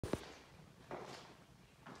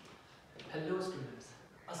Hello students,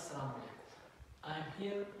 Assalamu alaikum. I am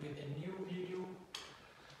here with a new video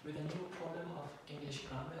with a new problem of English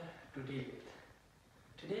grammar to deal with.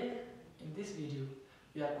 Today in this video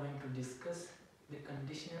we are going to discuss the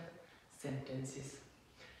conditional sentences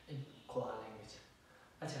in Khowar language.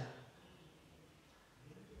 अच्छा,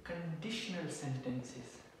 conditional sentences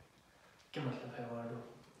क्या मतलब है word?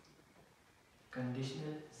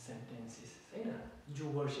 Conditional sentences सही ना? जो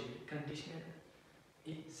word है conditional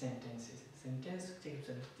sentences. Sentence check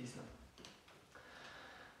चल तीसरा.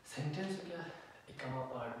 Sentence क्या? एक कमा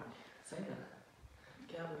पार्ट में सही ना?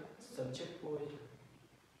 क्या बोले? Subject boy,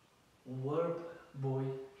 verb boy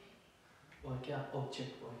और क्या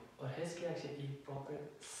object boy और has क्या actually proper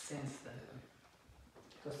sense दे.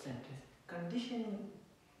 तो sentence condition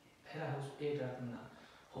है उस पे रखना.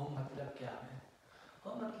 हो मतलब क्या है? हो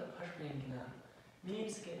मतलब फर्स्ट प्लेन की ना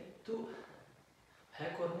means के तू है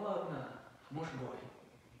कर्म और ना मुश boy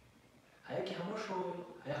है कि हमोश हो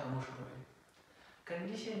है हमोश हो.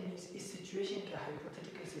 कंडीशन मींस इस सिचुएशन क्या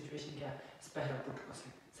हाइपोथेटिकल सिचुएशन क्या इस पर पुट कर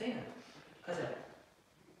सकते सही ना. अच्छा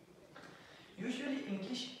यूजुअली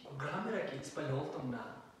इंग्लिश ग्रामर की इस पर लोग तुम ना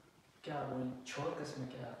क्या बोल छोड़ किस्म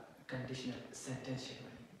क्या कंडीशनल सेंटेंस है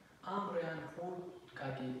बनी आम रयान फूड का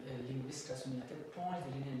कि लिंग्विस्ट का सुनिए तो पॉइंट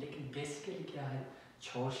देने लेकिन बेसिकली क्या है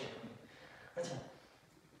छोड़ है बनी. अच्छा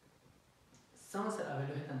समझ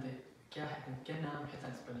अवेलेबल है तंते क्या है क्या नाम है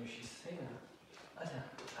तंस पर न्यूज़ सही ना. अच्छा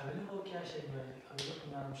अवेलेबल क्या शेड में अवेलेबल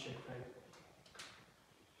नाम शेड राइट.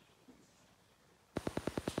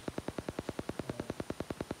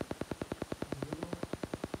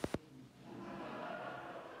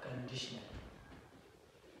 कंडीशनल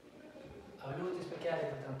अवेलेबल इस पर क्या है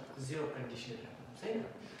बताऊँ जीरो कंडीशनल है सही ना.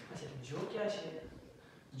 अच्छा जो क्या शेड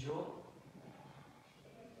जो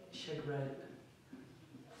shade right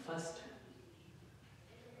first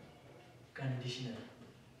conditional.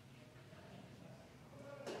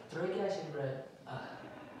 Throw क्या शेड राइट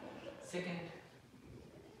second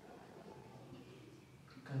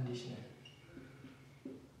conditional.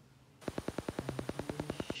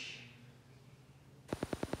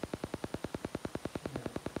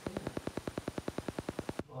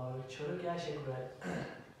 और छोड़ो क्या शेड राइट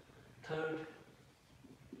थर्ड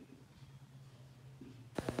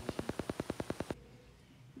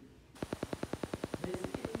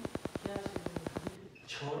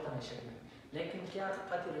छोड़ता है शेड में लेकिन क्या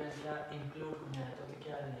पता है क्या इंक्लूड करना है तो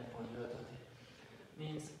क्या नहीं पहुंच रहा होते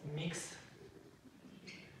मींस मिक्स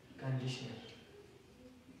कंडीशनल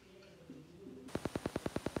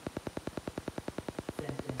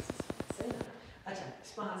सेंटेंसेस सही ना. अच्छा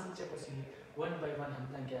इस पर आंसर चेक करेंगे वन बाय वन हम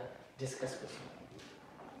ना क्या डिस्कस करेंगे.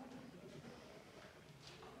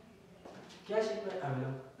 क्या शेड में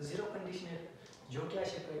अवेलेबल जीरो कंडीशनल जो क्या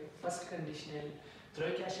शेड में फर्स्ट कंडीशनल थ्रो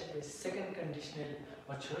क्या शेड में सेकंड कंडीशनल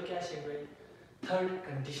और छोड़ो क्या शेड में थर्ड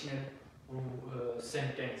कंडीशनल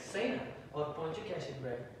सेंटेंस सही ना. और पहुंचो क्या शेड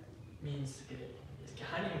में मींस के इसके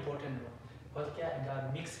हानि इंपॉर्टेंट हो और क्या इनका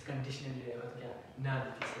मिक्स कंडीशनल है और क्या ना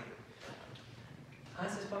देती सही. हाँ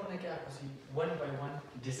इस पर हमने क्या कुछ वन बाय वन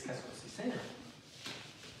डिस्कस कुछ सही ना.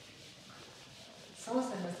 समझ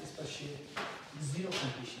सकते इस पर shade zero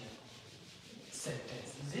conditional sentence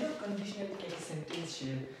zero conditional के सेंटेंस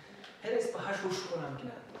शेड है इस पर हर कुछ को नाम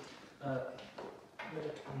क्या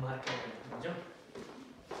मेरे मार्कर जो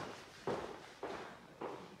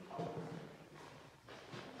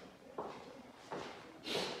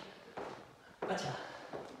अच्छा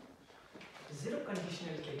जीरो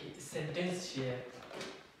कंडीशनल के सेंटेंस शेयर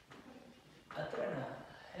अतर ना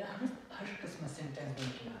है हम हर किस्म सेंटेंस बन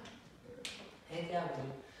के ना है क्या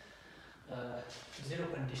बोले जीरो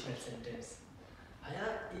कंडीशनल सेंटेंस हया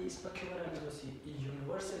इस पर क्या वाला जो सी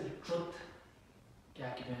यूनिवर्सल ट्रुथ क्या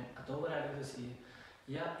कि मैं अतोबर आगे जो सी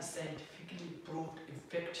या साइंटिफिकली प्रूव्ड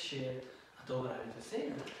इफेक्ट शेयर अतोबर आगे जो से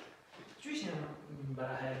ना चूज़ हम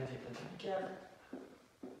बड़ा है जो क्या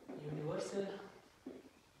यूनिवर्सल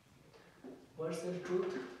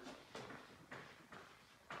ट्रुथ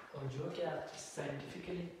और जो क्या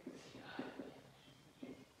scientifically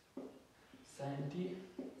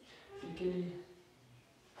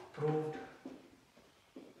proved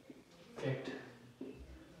effect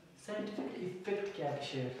scientific effect क्या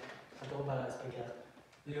शेयर तो बाला इस पर क्या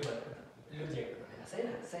लुजेक्ट बनेगा सही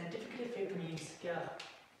ना. साइंटिफिक इफेक्ट मींस क्या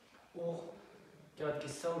वो क्या कि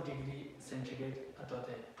 100 डिग्री सेंटीग्रेड अथवा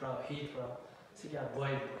प्रो हीट प्रो से क्या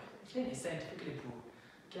बॉयल हुआ है साइंटिफिकली प्रूव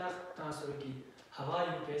क्या ट्रांसफर की हवा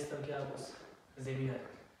यू पेस तब क्या उस ज़मीन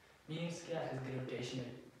मींस क्या है ग्रेविटेशनल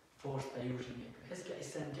फोर्स का यूज नहीं है क्या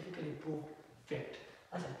साइंटिफिकली प्रूव फैक्ट.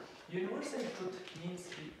 अच्छा यूनिवर्सल ट्रुथ मींस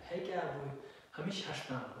है क्या वो हमेशा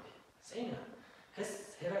हस्तान हो सही ना.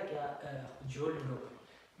 हेरा क्या जोड़ लो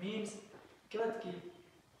मींस क्या बात की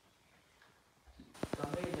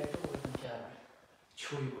कमरे की लाइटों को तुम क्या है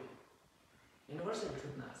छुई हुई यूनिवर्सल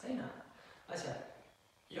ट्रुथ ना सही ना अच्छा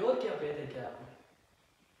योर क्या पैदा क्या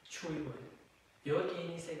हुई छुई हुई योर की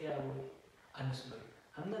नहीं से क्या हुई अनुसुई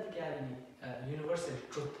हमने तो क्या नहीं यूनिवर्सल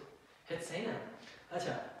ट्रुथ है सही ना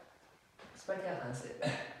अच्छा इस पर क्या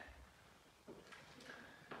आंसर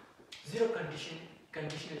जीरो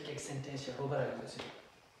कंडीशनल के एक सेंटेंस है ओवर आ गया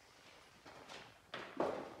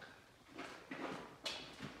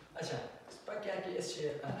अच्छा इस पर क्या कि इस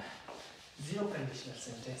जीरो कंडीशनल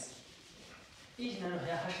सेंटेंस इज ना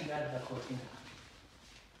है हर बात का कोई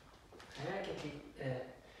है कि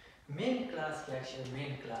मेन क्लास क्या है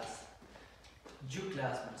मेन क्लास जो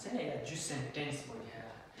क्लास में से ना या जो सेंटेंस बोल है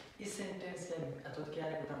इस सेंटेंस के अतो क्या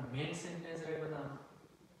है बता मेन सेंटेंस रहे बता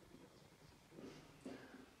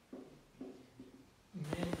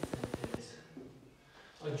मेन सेंटेंस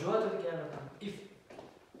और जो अतो क्या बता इफ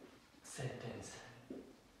सेंटेंस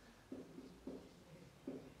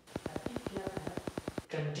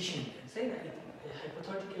कंडीशन सही ना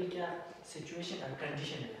हाइपोथेटिकल क्या सिचुएशन और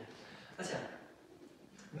कंडीशन है अच्छा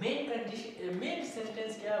मेन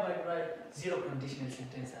सेंटेंस क्या बाय जीरो कंडीशनल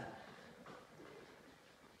सेंटेंस है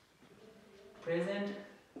प्रेजेंट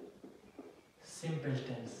सिंपल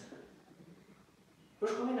टेंस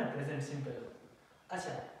उसको में ना प्रेजेंट सिंपल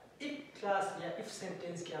अच्छा इफ क्लास या इफ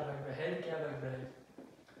सेंटेंस क्या बाय हेड क्या बाय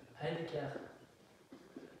हेड क्या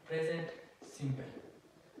प्रेजेंट सिंपल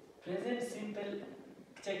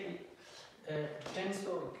चेक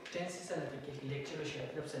टेंस से लेके लेक्चर शेयर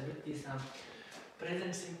मतलब सब्जेक्ट की साम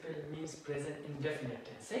present simple means present indefinite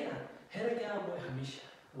tense सही ना हेर क्या बोय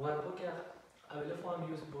हमेशा वर्ब क्या अवेलेबल फॉर्म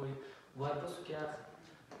यूज बोय वर्ब क्या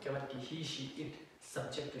क्या बात की ही शी इट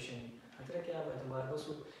सब्जेक्ट क्वेश्चन अगर क्या बात वर्ब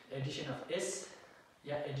सु एडिशन ऑफ s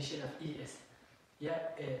या एडिशन ऑफ es या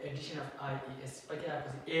एडिशन ऑफ ies पर क्या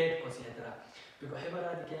कुछ ऐड को सी तरह बिकॉज़ है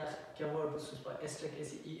बरा क्या वर्ब सु पर s रखे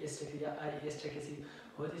सी es रखे या ies रखे सी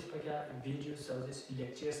हो दिस पर क्या video service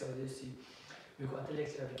lecture service see because अते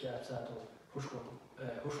लेक्चर पे क्या आप साथ हो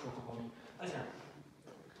हुशको को कमी अच्छा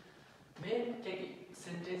मेन क्या कि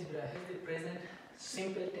सेंटेंस बिरा है द प्रेजेंट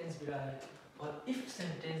सिंपल टेंस बिरा है और इफ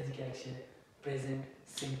सेंटेंस क्या है प्रेजेंट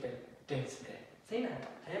सिंपल टेंस है सही ना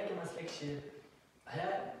है कि मसले की है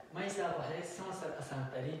मैं साहब है सांसर आसान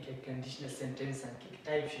तरीके कंडीशनल सेंटेंस की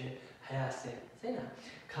टाइप है है से सही ना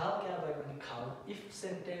खाओ क्या बाय खाओ इफ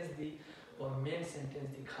सेंटेंस दी और मेन सेंटेंस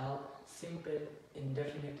दी खाओ सिंपल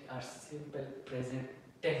इंडेफिनिट और सिंपल प्रेजेंट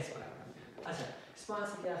टेंस पर अच्छा इसमें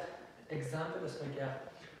से क्या एग्जांपल उसमें क्या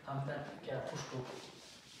हमने क्या उसको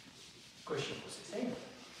क्वेश्चन को सही ना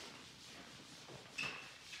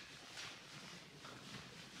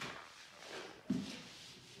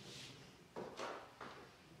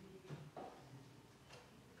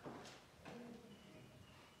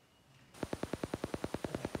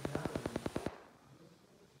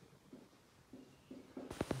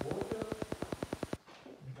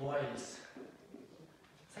boils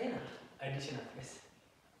सही ना एडिशन ऑफ एस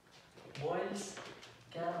boils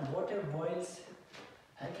क्या water boils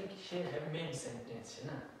है कि शेयर है मेन सेंटेंस है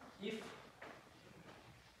ना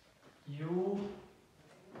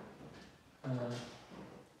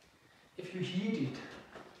if you heat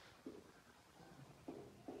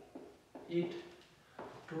it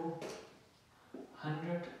to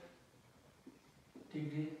 100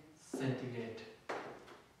 degree centigrade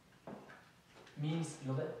means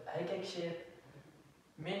है क्या शेयर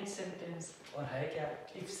मेन सेंटेंस और है क्या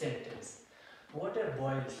इफ सेंटेंस water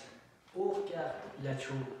boils वो क्या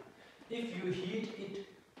लचू if you heat it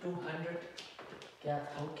to 100 क्या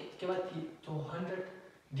के बाद की 200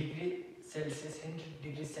 डिग्री सेल्सियस 100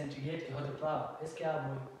 डिग्री सेंटीग्रेड के होते प्राव इसके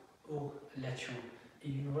आप वो लचू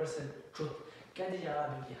यूनिवर्सल ट्रुथ क्या दिया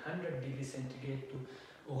आप कि 100 डिग्री सेंटीग्रेड तो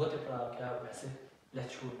वो होते प्राव क्या वैसे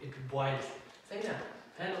लचू इट बॉइल्स सही ना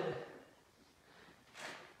हेलो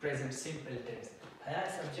present simple tense है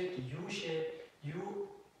सब्जेक्ट यू शे यू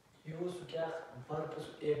यूज क्या verb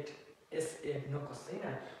eight S eight no को सही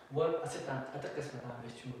ना वर्ब असितान अतक किस्म ना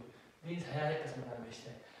बेचू मींस है किस्म ना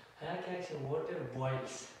बेचते है क्या है वाटर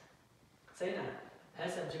बॉइल्स सही ना है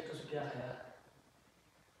सब्जेक्ट तो क्या है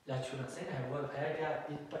लाचुना सही ना वर्ब है क्या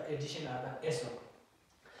एडिशन आता एस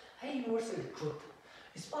है यूनिवर्सल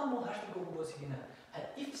ट्रुथ इस पर हम हर को बोसी ना है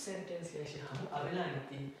इफ सेंटेंस के हम अगला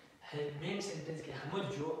नीति है मेन सेंटेंस के हम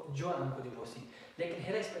जो हमको दिवसी लेकिन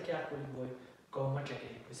हेरा इस पर क्या कोई बोल कॉमन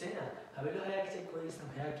ट्रैक सही ना हमें लो है कि कोई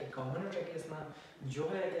इसमें है कि कॉमन ट्रैक इसमें जो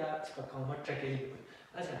है क्या इस पर कॉमन ट्रैक है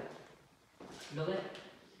अच्छा लो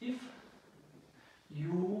if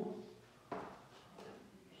you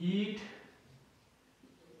heat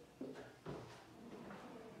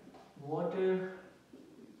water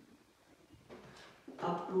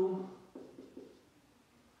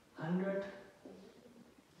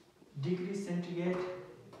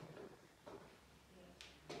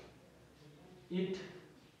it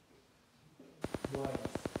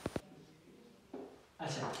boils.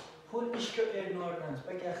 अच्छा फुल इसको इग्नोर करना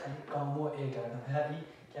पर क्या खाली कॉमो ए करना है ये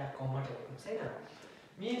क्या कॉमो टेक्निक सही ना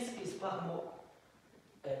मींस कि इस पर हम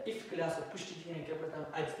if क्लास को पुष्टि दिए हैं क्या पता हम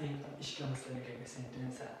आज दिन इसका मतलब है कि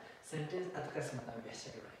सेंटेंस अतकस मतलब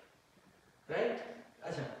वैसे है राइट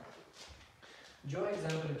अच्छा जो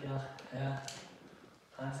एग्जांपल क्या है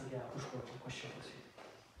हाँ से क्या पुष्ट को क्वेश्चन हो सी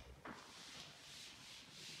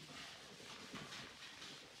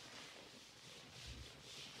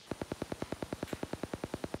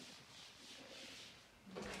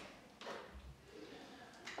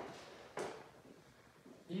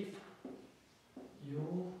if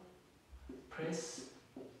you press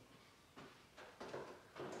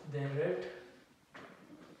the red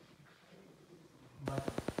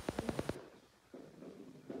button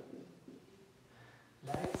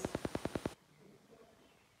lights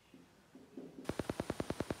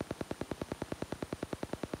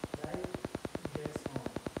light gets on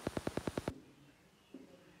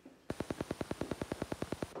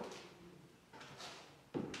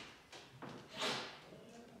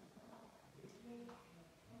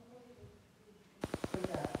तो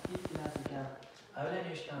क्या if क्लास क्या अगला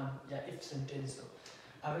निष्ठान या if सेंटेंस हो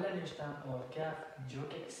अगला निष्ठान और क्या जो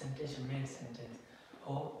कि सेंटेंस मेन सेंटेंस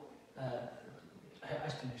हो है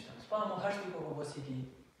अष्ट निष्ठान स्पाम हर चीज को बस की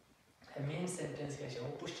है मेन सेंटेंस क्या है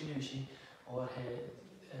वो पुष्टि निष्ठि और है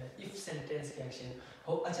if सेंटेंस क्या है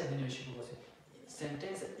हो अच्छा दिन निष्ठि को बस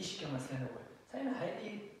सेंटेंस इसके मसले में हुआ सही ना है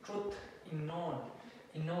ये ट्रुथ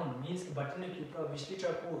इन नॉन मींस कि बटन के ऊपर बिजली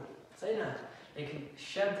चौकोर सही ना लेकिन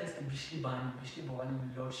शब्द है इसकी बिजली भवानी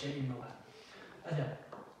में लोड शेडिंग में हुआ अच्छा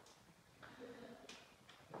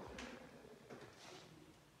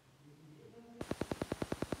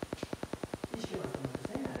इसके मसले में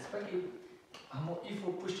सही ना इस पर कि हम if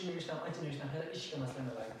वो पुष्टि निष्ठा अच्छी निष्ठा है इसके मसले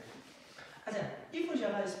में लगे अच्छा if वो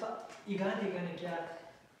जगह इस पर इगाने क्या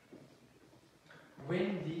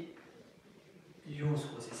when the use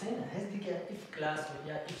को से सही ना has the क्या if class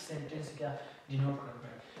या if sentence क्या denote करता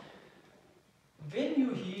है when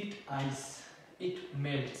you heat ice it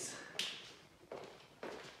melts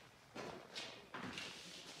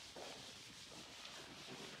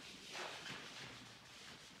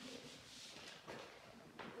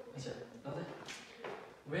अच्छा दादा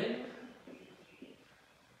when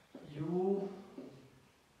you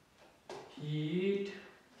heat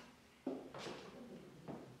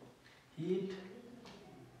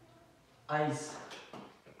ice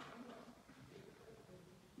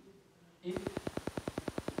it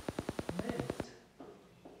melts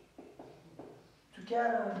तो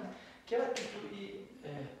क्या बात है तो ये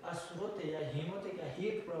असुरते या हिमोते क्या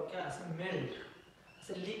हीट प्रो क्या असर मेल्ट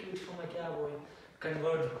असर लिक्विड फॉर्म में क्या वो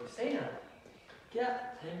कन्वर्ट हो सही ना क्या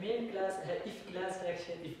है मेन क्लास है if class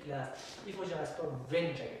action if class if हो जाए इस पर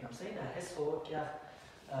when चाहिए ना सही ना है सो क्या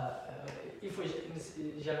if हो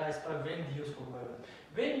जगह इस पर when यूज को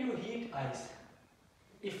when you heat ice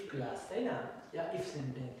if class सही ना या if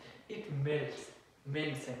sentence it melts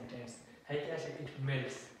main sentence है क्या है it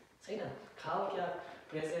melts सही ना खाओ क्या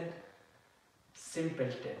present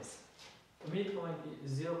simple tense उम्मीद करूँ कि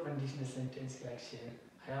zero conditional sentence का एक्शन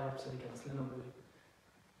है आप सभी का मसला ना बोले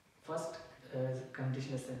first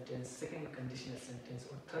conditional sentence second conditional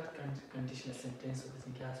sentence और third conditional sentence और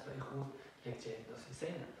इनके आसपास एक और लेक्चर है तो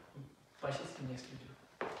सही ना पाशिश की नेक्स्ट वीडियो